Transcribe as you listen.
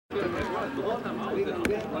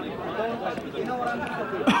know what I'm doing?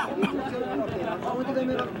 Okay, I'm going to the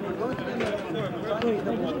middle. I'm going to the middle.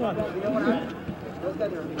 You know what I'm doing? Those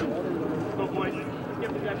guys are go, boys.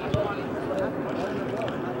 Skip the guy.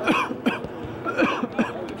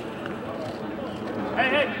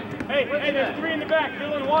 Hey, there's 3 in the back.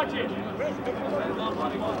 Dylan, watch it.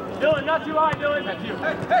 Dylan, not too high, Dylan. That's you.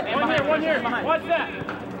 Hey, one here. Watch that.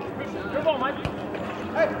 Your ball, Mike.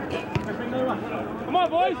 Hey. Come on,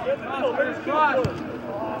 boys. Cross.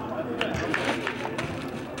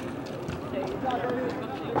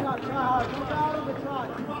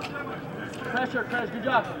 Pressure, good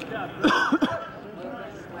job.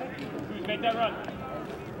 Make that run.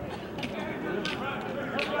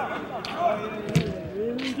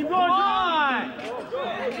 Keep going, John!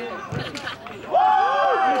 Woo!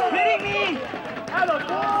 You're kidding me? Have a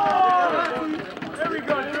ball! There we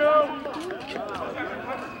go, Drew.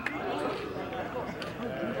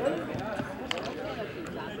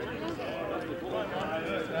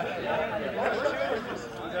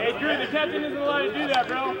 Hey, Drew, the captain isn't allowed to do that,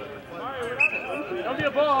 bro. Don't be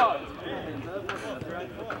a ball hog.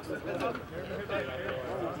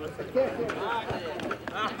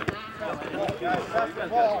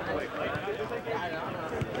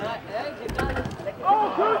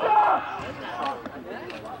 Oh, Kuza!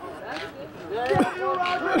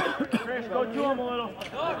 Chris, go to him a little.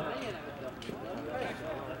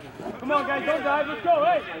 Come on, guys, don't dive. Let's go,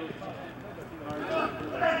 hey! Oh,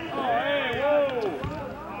 hey, whoa!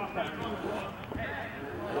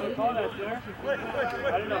 Call that, sir. I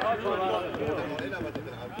didn't know how to call that on the field.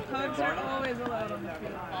 Hugs are always allowed on the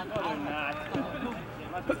field. No, they're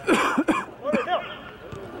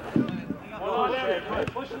not.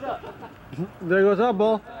 Push it up. There goes that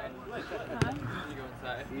ball.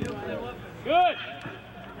 Good.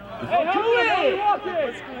 Hey, how are you walking?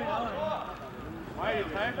 What's going on? Why are you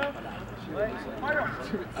tired now?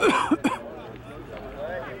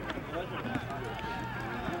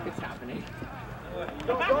 It's happening.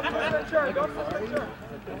 Come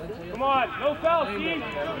on, no foul, Steve. You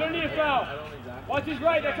don't need a foul. Watch his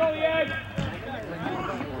right, that's all he has.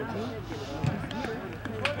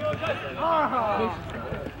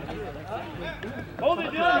 Hold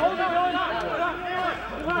it, Dylan, hold it, Dylan.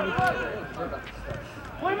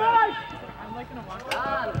 Play Mike! I'm like gonna walk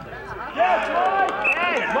Yes, Mike!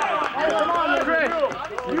 Hey, come on, Chris.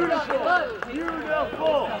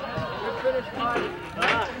 Beautiful. Good finish, Mike.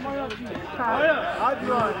 Hard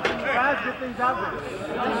run. Fast, good things happen.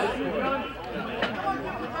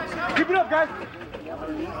 Keep it up, guys.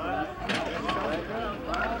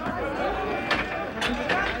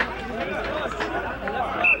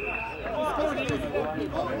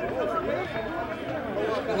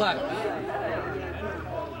 Good luck.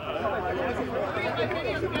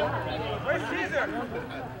 Where's Caesar?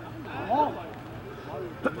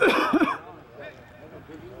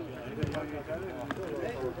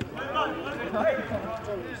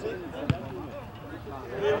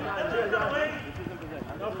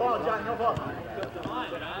 No ball, John, no ball.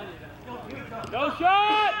 No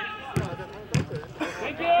shot!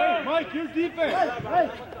 Thank you! Hey, Mike, your defense. Hey.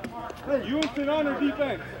 You and Sinan are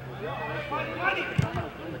defense.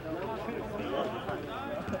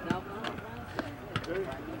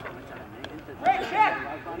 Ray, check!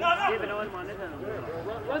 No.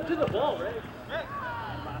 Run to the ball, Ray.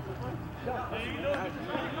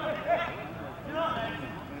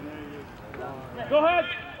 Go ahead.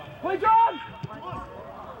 Play John!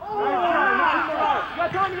 Oh.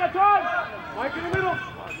 You got time! Mike in the middle.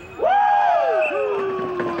 Woo!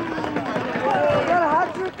 You got a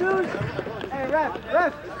hot trick, Coos? Hey, ref.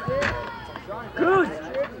 Coos!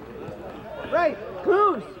 Ray,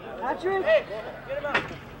 Coos! Hot trick? Hey, get him out.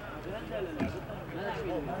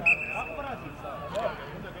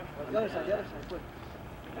 The other side, quick.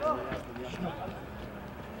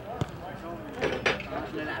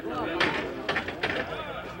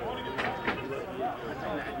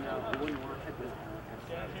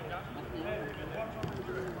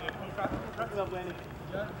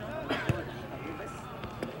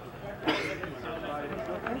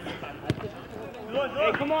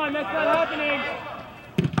 Hey, come on, that's not happening.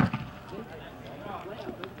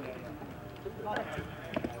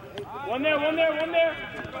 One there.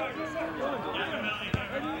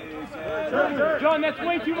 John, that's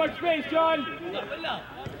way too much space, John.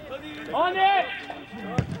 On it.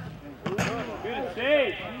 Good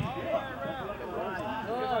save.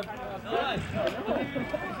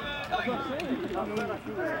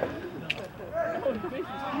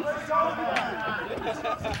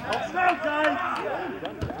 Let's go, guys.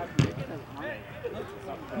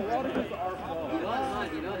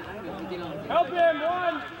 Help him,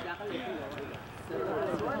 one!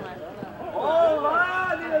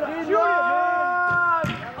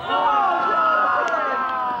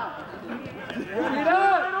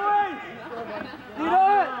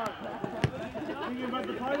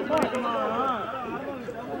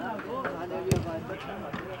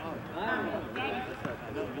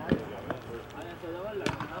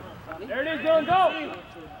 There it is, Dylan, go!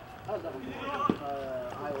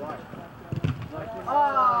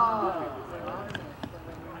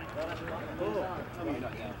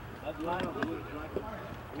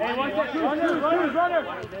 Hey, watch that! Runner!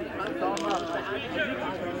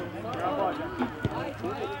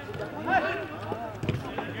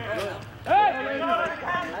 Hey!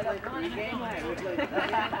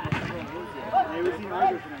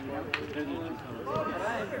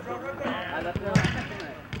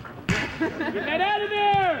 Get that out of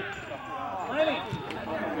there!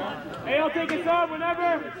 Hey, I'll take this up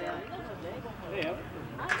whenever.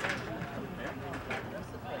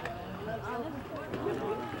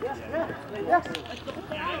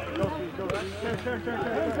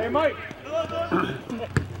 Hey, Mike.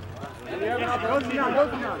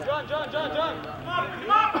 John.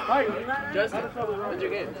 Mike. Justin, what's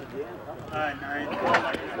your game? 9.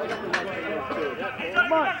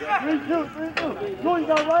 Come on, 3-2. Jules, you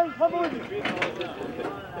got right? Come with you.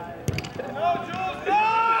 Go, Jules, go!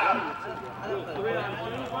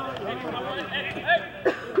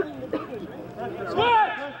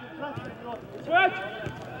 Switch!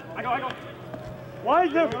 I go. Why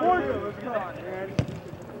is there 4? Come on, man.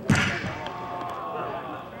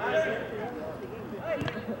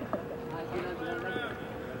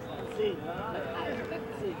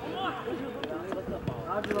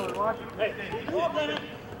 Hey, go up, Lennon!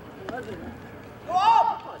 Go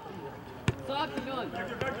up! Stop, keep going.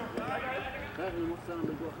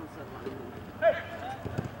 Hey!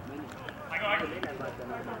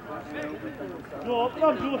 Go, open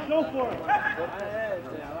up, do a show for him.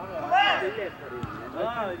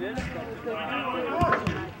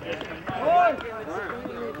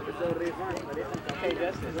 Hey,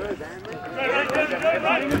 Justin.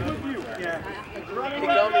 Yeah. He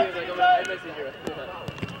told me he was like, I'm going to iMessage you.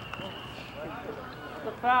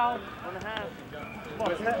 The foul on the half. He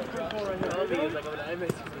told me he was like, I'm going to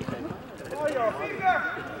iMessage you. Oh, your finger!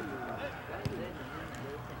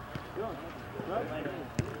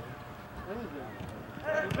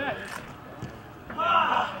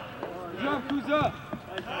 Jump, who's up?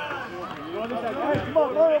 Hey, come on,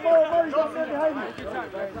 Murray, he's got men behind you.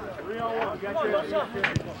 3-on-1.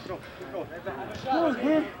 Go,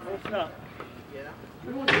 kid.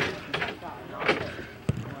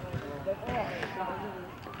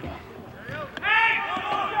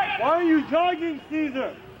 Why are you jogging,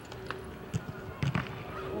 Caesar?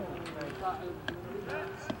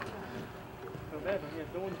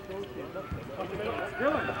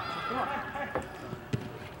 Dylan, come on.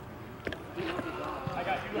 I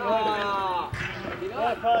got you.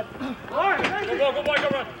 Go, boy, go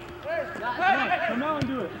run. Come out and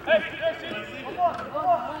do it. Hey, come on.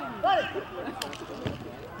 Let it.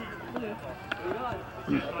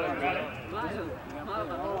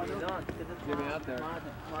 Get me out there.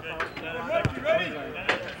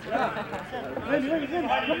 Ready,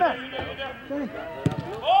 come back.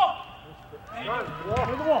 Oh! Run,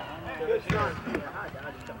 the ball. Good shot.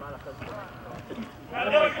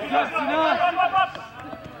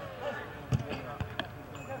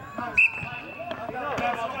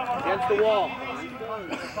 Against the wall.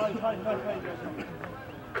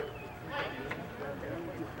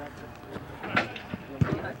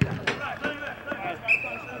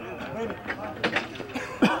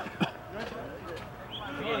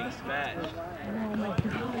 Getting smashed. Oh my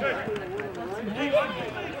god. Hey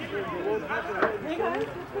guys,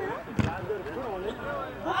 what's going on?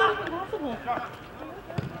 How's that even possible?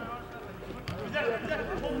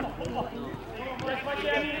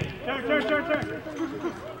 Turn.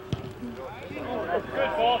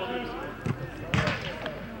 Good ball, Cruz.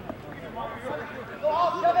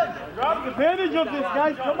 Drop advantage of this,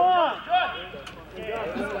 guys. Come on.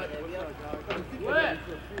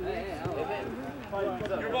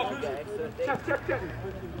 Your ball, Cruz. Check.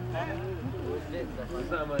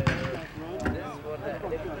 What's up, man?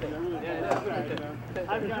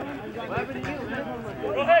 What happened to you, man?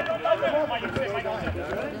 Go ahead.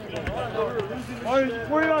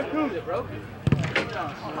 Where you at, Cruz? Is it broken?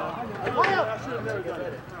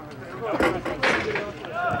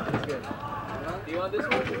 Do you want this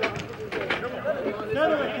one?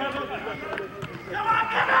 Come on,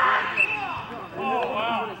 Kevin. Oh,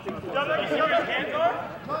 wow.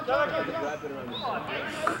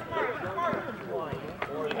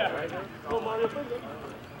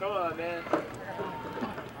 Come on, man.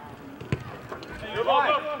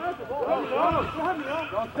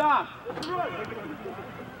 Don't stop.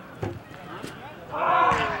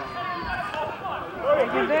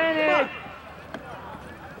 Take advantage.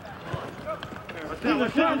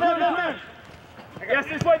 Yes,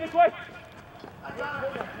 this way, this way.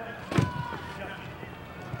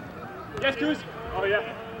 Yes, Goose. Oh, yeah.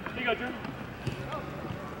 Here you go, Drew.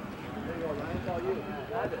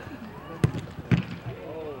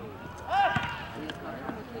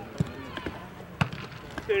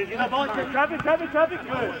 Traffic.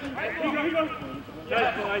 Good. Here you go.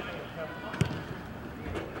 Nice.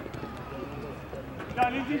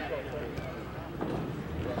 Down easy.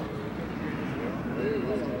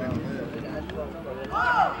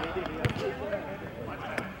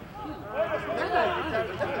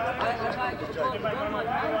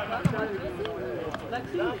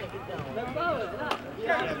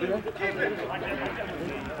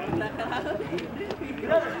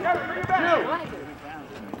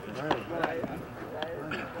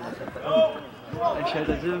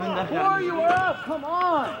 Four, you were up. Come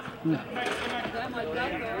on.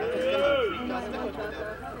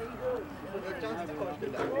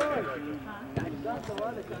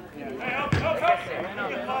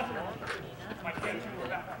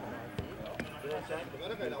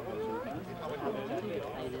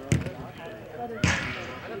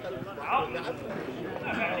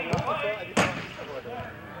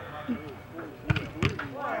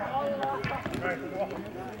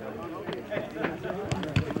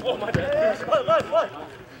 Oh, my bad. What?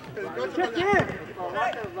 Check in.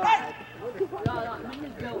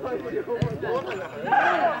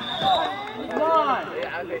 Come on.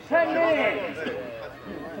 10 minutes.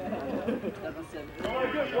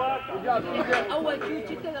 أول شيء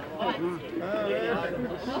جدا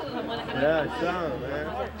Yeah, sound, man.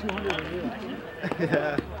 200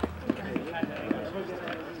 Yeah.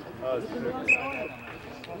 Oh, it's sick.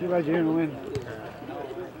 Too bad you didn't win.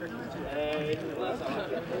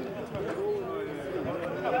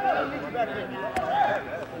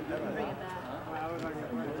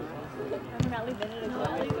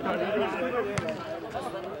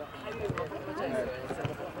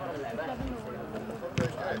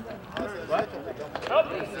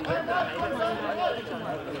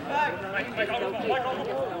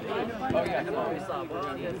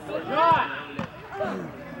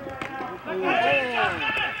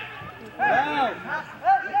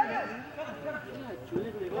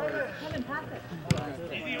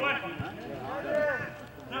 Easy one.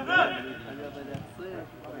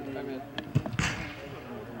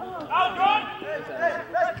 Out, run!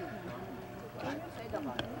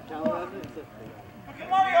 Okay,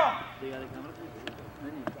 Mario!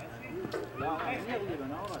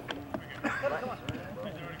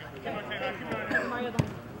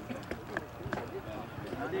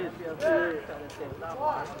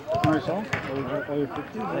 Nice, huh? All your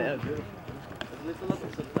 50s? Yeah, good.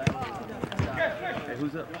 Hey,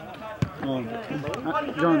 who's up?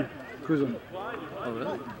 John Kuzo. Oh,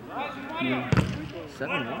 really? Yeah. 7-1?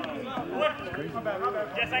 That's crazy.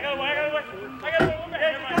 Yes, I got one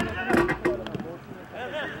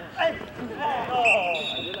Hey! Oh!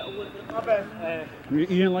 My bad. You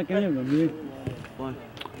didn't like any of them, you? Why?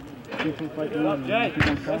 You didn't like any of them. Jay, You think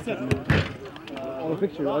I'm fast, listen. man. All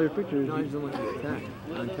your pictures. No, I just don't like to get tagged.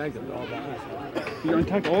 I untagged them, they're all about us. You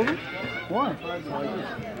untagged all of them? Why?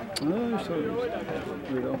 Oh, you're so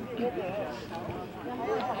weirdo.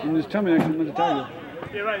 You just tell me next time not to tag you.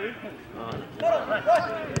 Yeah, right, Luke.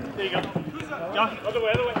 There you go. Josh, other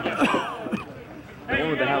way. Yeah. The one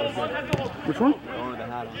with the hat was good. Which one? The one with the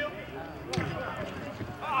hat on.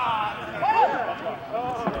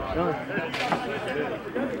 Hello.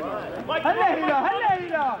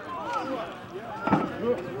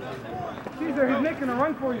 Caesar, he's making a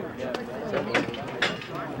run for you.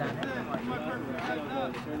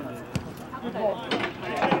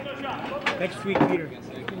 Next week, Peter.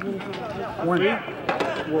 When?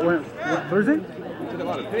 Thursday? Took a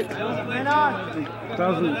lot of picks.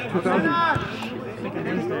 2000.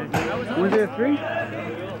 Wednesday at 3?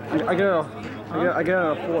 I get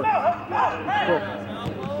out at 4.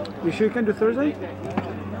 You sure you can do Thursday?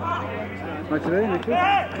 Like today, next week?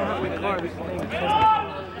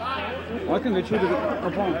 Well, I can get you to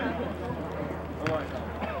the phone.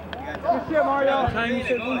 Good shit, Mario.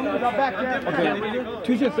 Got back there. Okay.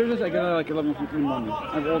 Tuesday, Thursdays, I get out at like 11 in the morning. I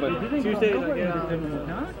have all day. Tuesdays, I get out.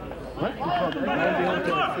 What? I won't be home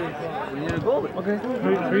till like 3 o'clock. We need a goalie. Okay.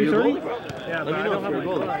 3:30? Yeah, but I don't have a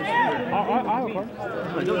goal. I have a car.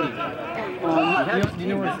 I don't need. Do you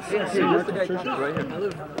know where Yeah, what's the guy talking right here? I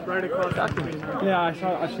live right across the street. Yeah, I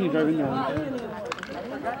seen you driving there once.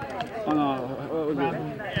 What was it?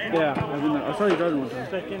 Yeah, I saw you driving one time.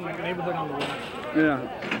 Second neighborhood on the way. Yeah.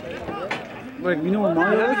 Like, you know what You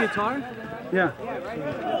Mario have a is? guitar? Yeah.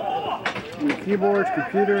 With keyboards,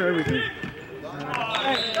 computer, everything.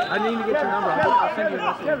 I need to get your number. I'll send you a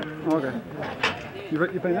message. Oh, okay.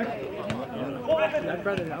 You play next? I'd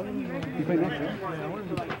rather. I wouldn't. You play next, right? Yeah, I wouldn't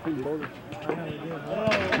be Playing bowling. I have a deal.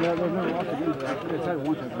 Yeah, there's never lost a game. It's had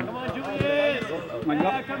one time. Like,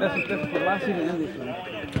 that's the last season ended.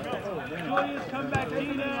 Julius, come back,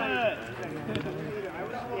 Gina!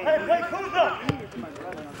 Hey, play Kuza!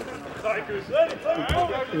 Sorry, Kuza.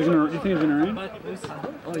 Do you think it's gonna rain?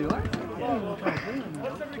 Oh, you are?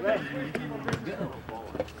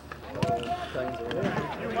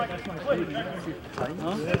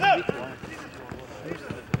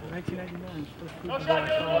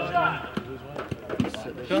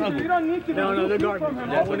 You don't need to. No, they're garbage.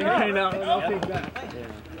 They're winning right now. I'll take that.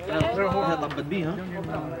 They're horrible. Number B, huh? Oh,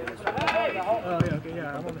 yeah, okay,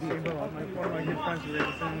 yeah. I'm on the same boat. One of my good friends is the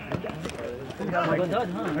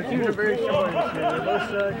same. My teams are very similar this year. They both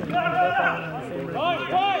suck, and we're both on the same race.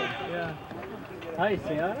 Yeah. Hi,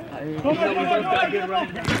 Sarah. Even though we both got good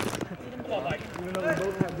running backs. Even though we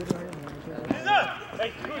both have good running backs.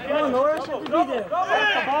 Come on, Laura, should be there.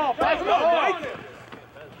 Pass the ball, pass the ball, Mike!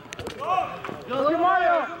 Go,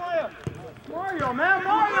 Mario! Mario, man,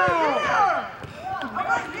 Mario!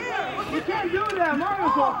 You can't do that,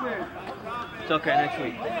 Mario's off there. It's okay, next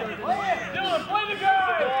week. Dylan, play the guy!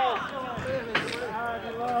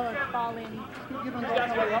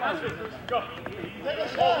 Go.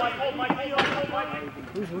 Hold Mike.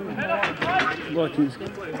 Black teams.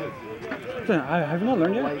 Have you not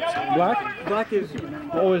learned yet? Black? Black is.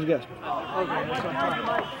 Always guest.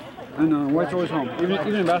 And white's always home,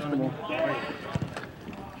 even in basketball.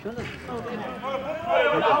 This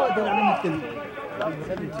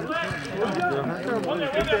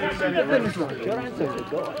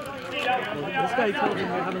guy told me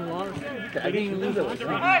they're having lost. They didn't even lose it.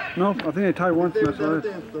 No, I think they tied once. That's right. I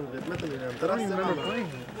don't even remember playing.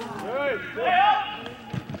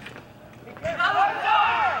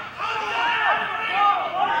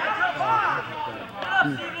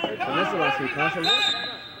 Con eso va a ser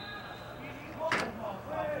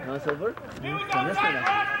 ¿No es over? Con eso va.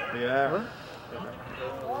 Yeah.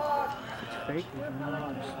 Fake.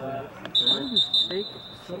 Fake.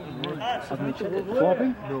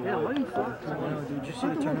 Flopping? Yeah, why are you flopping? Did you see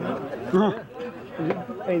the tournament?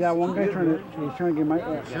 Hey, that one guy he's trying to get Mike.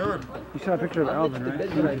 You saw a picture of Alvin, right?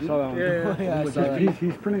 You saw that one. Yeah, I saw that.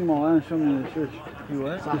 He's printing them all out and showing me in the church. You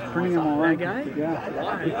what? He's printing them all out. That guy?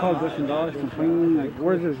 Yeah. He called Justin Dollars complaining, like,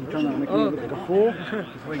 where's this? He's trying to make me look like a fool.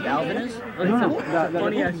 Wait, Alvin is? No,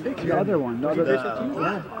 Funny ass picture. the other one. The other I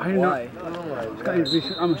didn't Why? know. This guy is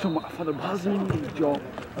I'm so my father buzzing, Joe.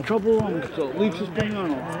 Trouble, I'm so leave suspending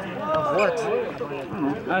on What? I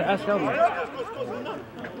don't know. Ask Alvin.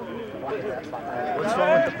 What's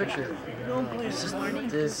wrong with the picture?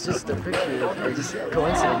 It's just a picture. It's just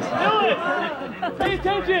coincidence. Pay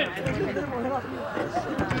attention!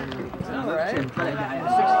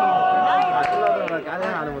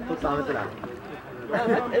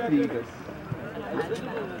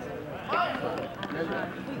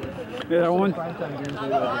 Yeah,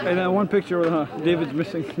 that one picture where David's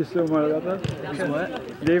missing. He's so mad about that.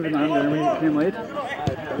 What? David not there when he came late.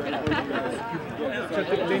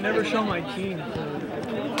 They never show my team.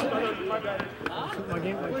 My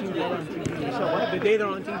team's all on TV. So the day they're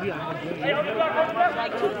on TV, I have games.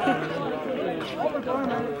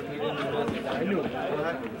 I knew it.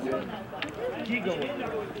 Keep going.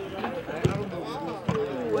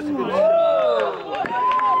 What's a good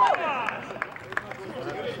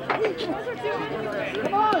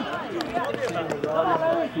Come on!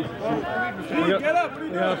 You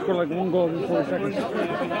gotta score like one goal in 40 seconds.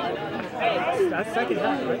 That's second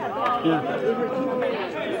half, right?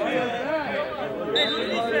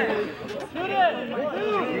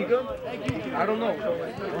 I don't know.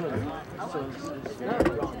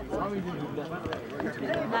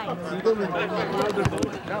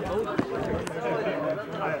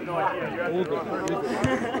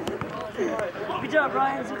 Good job,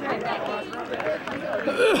 Brian. It's okay.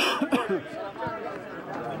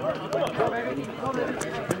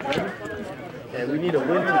 Yeah, we need a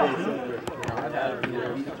win today.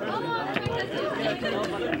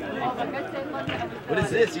 What is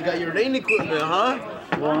this? You got your rain equipment, huh?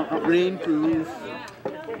 Rainproof.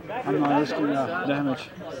 I'm not risking damage.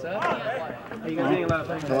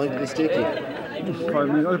 How long did this take you? 5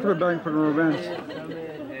 minutes. I'll put it back for the rubber bands.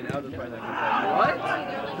 What?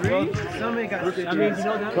 3? Somebody got stitches. I mean, you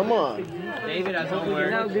know that? Come on. David has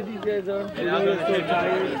homework. How good these guys are. And I was so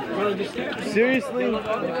tired. Seriously?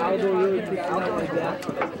 Aldo really takes out like that.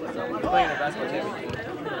 Playing a basketball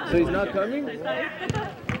championship. So he's not coming?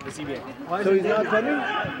 The CBA. So he's not coming?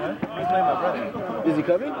 He's playing my brother. Is he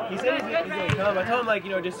coming? He said he's gonna come. I told him, like, you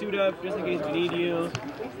know, just suit up just in case we need you.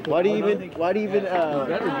 Why do you even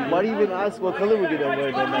ask what color we're gonna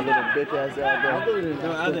wear then, that little bitch ass out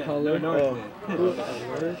there? No.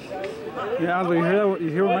 Yeah, Aldo, you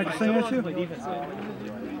hear what Mike's saying at you?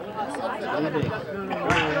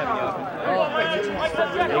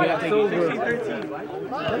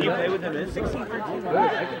 You play with him in 16-13? I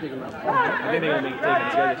think they're gonna make it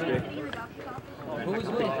together straight.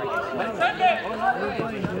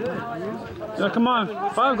 Yeah, come on.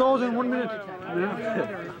 5 goals in 1 minute.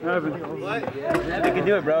 Evan. They can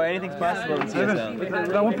do it, bro. Anything's possible in CSL.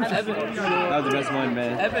 That 1%. That was the best one,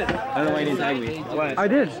 man. I don't know why you didn't tag me. What? I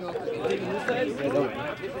did.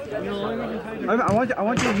 I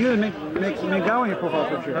want you to make that one your profile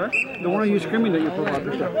picture. Huh? The one you screaming at your profile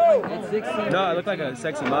picture. No, I look like a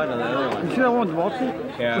sexy model on the other one. You see that one with the ball too?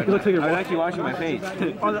 Yeah. It looks like I'm actually washing my face.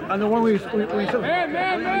 on the one where you see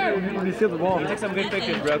the ball. You took some good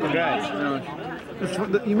pictures, bro. Congrats.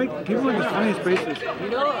 You make people make the funniest faces.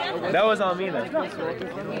 That was on me, though.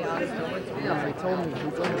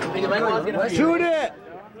 Shoot it!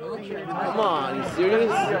 Come on, you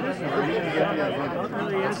serious? They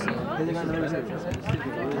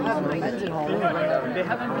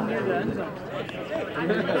haven't been near the end zone.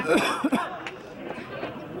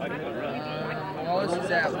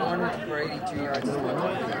 She's at 1 for 82 yards.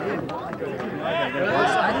 I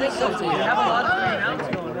think so too. You have a lot of 3 and outs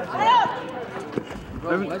going.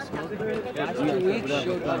 Bro, West 2 weeks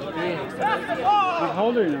showed up big. How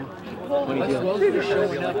old are you now? West Wellesley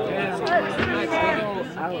showing up.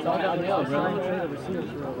 I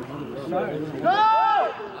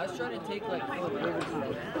was trying to take like Philip Rivers.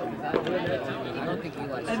 I don't think he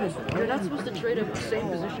likes it. You're not supposed to trade up the same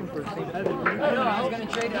position for the same player. No, I was going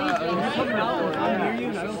to trade I'm near you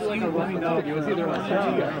and I don't feel like a running dog. It was either us or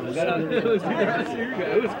you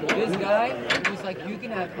guys. This guy was like, you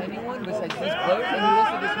can have anyone besides these players, and he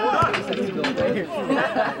listed this whole thing besides Bill Baker.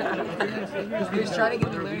 He was trying to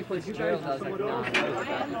give me Larry Fitzgerald, and I was like, nah.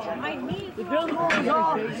 The Bills are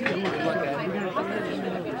off.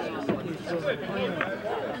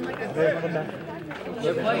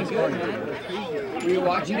 They're playing good, man. Were you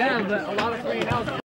watching that? A lot of 3 and outs.